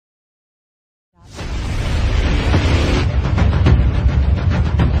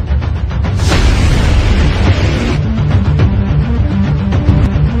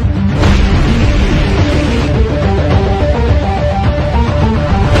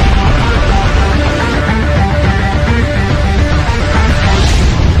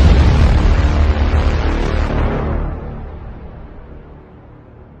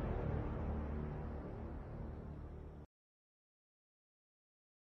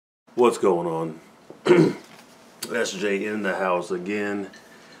What's going on? SJ in the house again.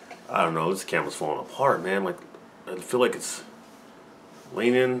 I don't know, this camera's falling apart, man. Like, I feel like it's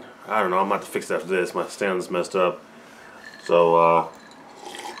leaning. I don't know, I'm about to fix it after this. My stand's messed up. So,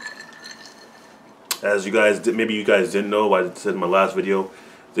 as you guys did, maybe you guys didn't know, I said in my last video,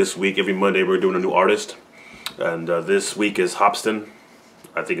 this week, every Monday, we're doing a new artist. And this week is Hopsin.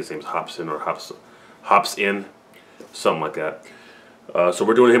 I think his name's Hopsin or Hopsin, something like that. So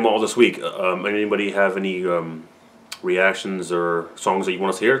we're doing him all this week. Anybody have any reactions or songs that you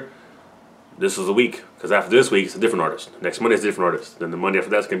want us to hear? This is the week, because after this week, it's a different artist. Next Monday is a different artist. Then the Monday after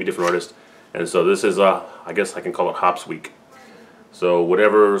that's going to be a different artist. And so this is, I guess I can call it Hops Week. So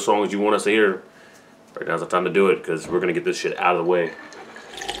whatever songs you want us to hear, right now's the time to do it, because we're going to get this shit out of the way.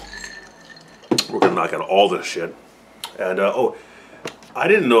 We're going to knock out all this shit. And, oh, I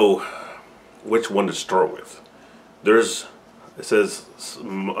didn't know which one to start with. There's... It says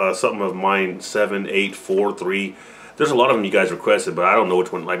something of mine 7, 8, 4, 3. There's a lot of them you guys requested, but I don't know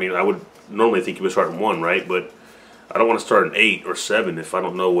which one. I mean, I would normally think you would start in 1, right? But I don't want to start in 8 or 7 if I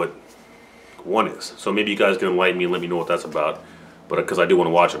don't know what 1 is. So maybe you guys can enlighten me and let me know what that's about. But because I do want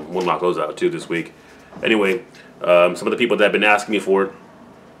to watch them, we'll knock those out too this week. Anyway, some of the people that have been asking me for it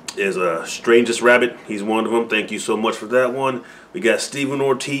is Strangest Rabbit. He's one of them. Thank you so much for that one. We got Steven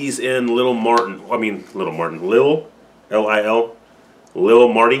Ortiz and Lil Martin. I mean, Lil Martin. Lil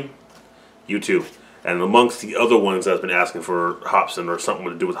Marty, you too. And amongst the other ones that's been asking for Hopsin or something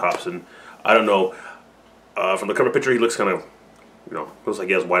to do with Hopsin, I don't know. From the cover picture, he looks kind of, you know, looks like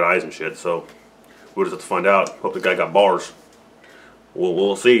he has white eyes and shit. So we'll just have to find out. Hope the guy got bars.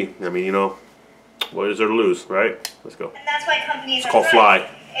 We'll see. I mean, you know, what is there to lose, right? Let's go. And that's why companies it's called Fly.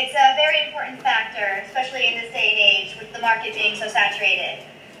 It's a very important factor, especially in this day and age with the market being so saturated.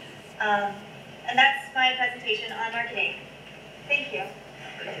 And that's my presentation on marketing. Thank you.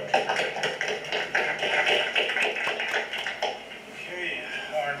 Okay,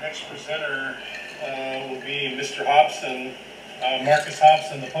 our next presenter will be Mr. Hopsin. Marcus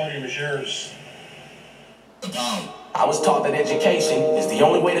Hopsin, the podium is yours. I was taught that education is the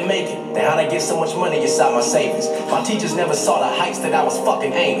only way to make it. Then how'd I get so much money inside my savings? My teachers never saw the heights that I was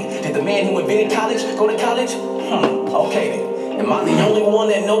fucking aiming. Did the man who invented college go to college? Okay then. Am I the only one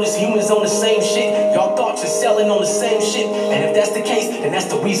that noticed humans on the same shit? Y'all thoughts are selling on the same shit. And if that's the case, then that's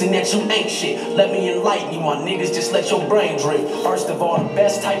the reason that you ain't shit. Let me enlighten you, my niggas, just let your brain drift. First of all, the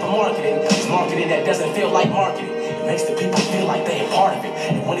best type of marketing is marketing that doesn't feel like marketing. It makes the people feel like they're a part of it.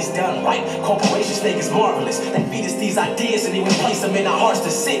 And when it's done right, corporations think it's marvelous. They feed us these ideas and then we place them in our hearts to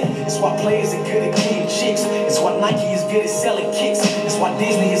sit. It's why players are good at getting chicks. It's why Nike is good at selling kicks. It's why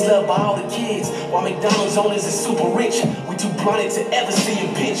Disney is loved by all the kids. Why McDonald's owners is super rich. We too blinded to ever see a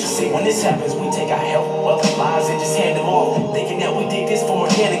bitch. See, when this happens, we take our health, wealth, lives and just hand them off, thinking that we did this for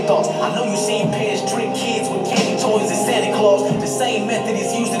organic thoughts. I know you seen parents trick kids with candy toys and Santa Claus. The same method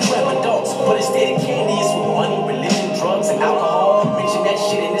is used to trap adults, but instead of candy, it's with money, religion, drugs, and alcohol. Mention that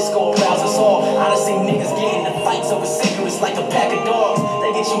shit and this go arouse us all. I done seen niggas get into fights over cigarettes like a pack of dogs.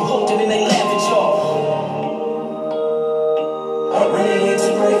 They get you hooked and then they laugh at y'all. I really hate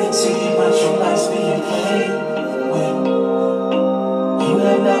to break it to you, but your life's being played with. You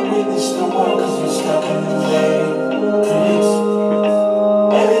have not witnessed the world cause you're stuck in the matrix.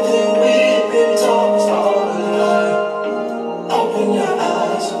 Everything we've been taught is all a lie. Open your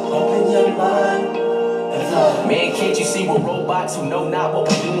eyes, open your mind. Man, can't you see we're robots who know not what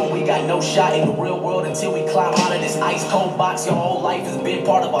we do when we got no shot in the real world until we climb out of this ice cold box? Your whole life has been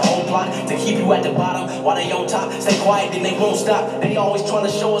part of a whole plot to keep you at the bottom while they on top. Stay quiet, then they won't stop. They always trying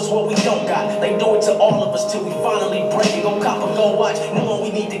to show us what we don't got. They do it to all of us till we finally break and go cop and go watch, knowing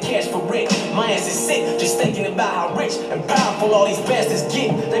we need the cash for rent. My ass is sick just thinking about how rich and powerful all these bastards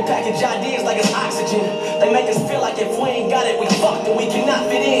get. They package ideas like it's oxygen. They make us feel like if we ain't got it, we fucked and we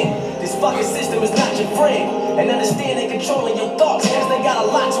cannot fit in. This fucking system is not your friend. And understand they controlling your thoughts cause they got a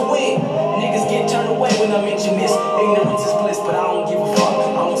lot to win. Niggas get turned away when I mention this. Ignorance is bliss, but I don't give a fuck.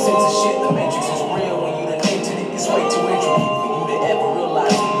 I don't censor shit. The matrix is real when you done entered it. It's way too intricate for you to ever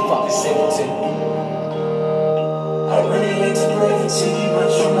realize who you fucking simpleton. I really hate to break it to you, but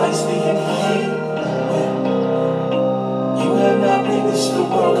your life's being played with. You have not witnessed the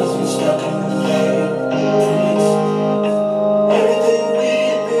world cause you're stuck in the matrix. Everything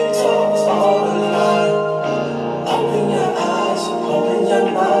we've been taught is all a lie. Open your eyes, open your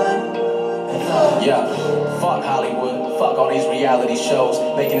mind. Yeah, fuck Hollywood, fuck all these reality shows,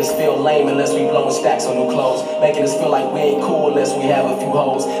 making us feel lame unless we blowing stacks on new clothes, making us feel like we ain't cool unless we have a few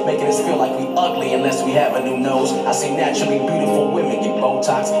hoes, making us feel like we ugly unless we have a new nose. I see naturally beautiful women get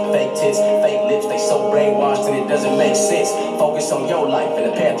Botox, fake tits, fake lips, they so brainwashed and it doesn't make sense. Focus on your life and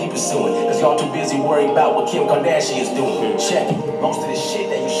the path you pursuing, cause y'all too busy worried about what Kim Kardashian is doing. Check it, most of this shit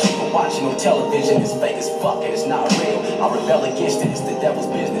that you should be watching on television is fake as fuck and it's not real. I rebel against it, it's the devil's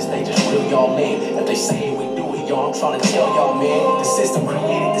business, they just reel y'all in. If they say we do it, yo, I'm trying to tell y'all, man, the system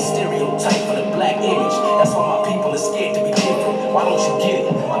created the stereotype for the black image. That's why my people are scared to be different. Why don't you get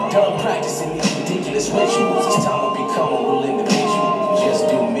it? I'm done practicing these ridiculous rituals. It's time to become a real individual. Just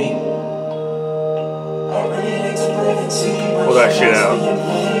do me. I really hate to break it to you, but pull that shit out.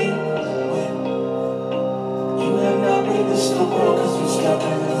 You have not witnessed the world cause you stuck in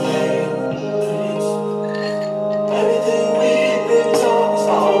the matrix. Everything we've been taught is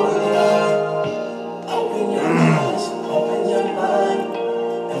all a lie. Open your eyes, open your mind,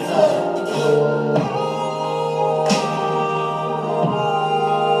 and fly.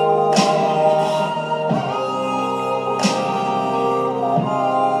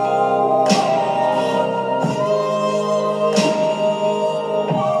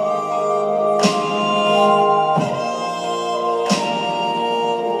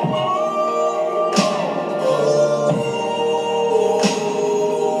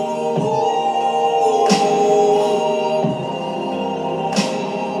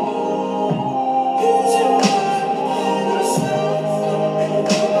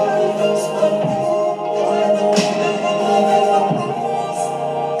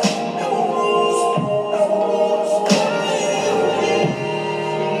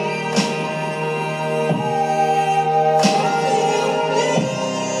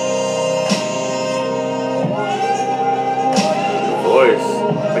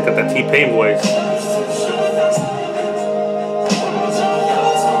 I got that T-Pain voice.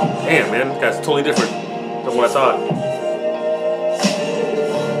 Damn, man, that's totally different than what I thought.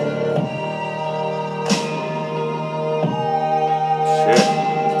 Shit.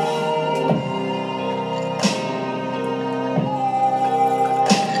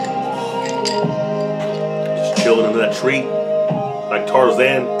 Just chilling under that tree, like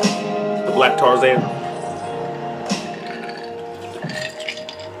Tarzan, the Black Tarzan.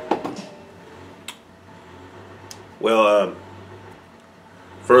 Well,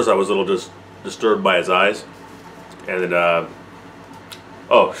 first I was a little disturbed by his eyes, and then,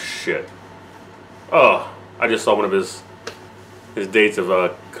 oh shit, oh, I just saw one of his dates of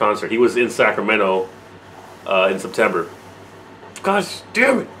a concert. He was in Sacramento in September. Gosh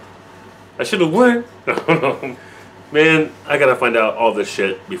damn it, I should have went. Man, I gotta find out all this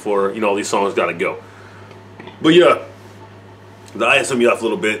shit before, you know, all these songs gotta go. But yeah, the eyes threw me off a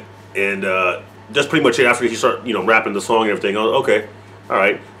little bit, and just pretty much after he started, you know, rapping the song and everything, I was, okay, all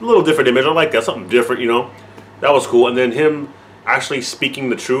right, a little different image. I like that, something different, you know. That was cool. And then him actually speaking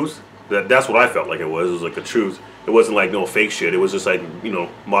the truth. That's what I felt like it was. It was like the truth. It wasn't like no fake shit. It was just like, you know,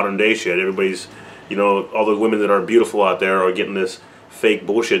 modern day shit. Everybody's, you know, all the women that are beautiful out there are getting this fake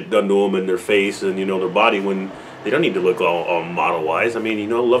bullshit done to them in their face and, you know, their body when they don't need to look all model wise. I mean, you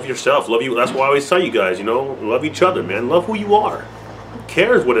know, love yourself, love you. That's why I always tell you guys, you know, love each other, man. Love who you are. Who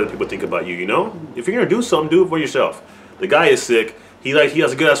cares what other people think about you, you know? If you're gonna do something, do it for yourself. The guy is sick. He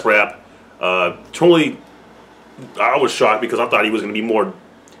has a good ass rap. Totally, I was shocked because I thought he was gonna be more.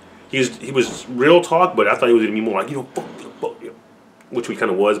 He was real talk, but I thought he was gonna be more like, you know, fuck you, which he kind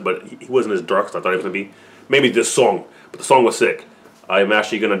of was, but he wasn't as dark as I thought he was gonna be. Maybe this song, but the song was sick. I'm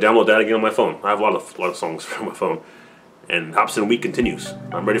actually gonna download that again on my phone. I have a lot of songs on my phone. And Hopsin Week continues.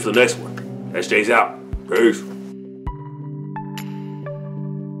 I'm ready for the next one. SJ's out. Peace.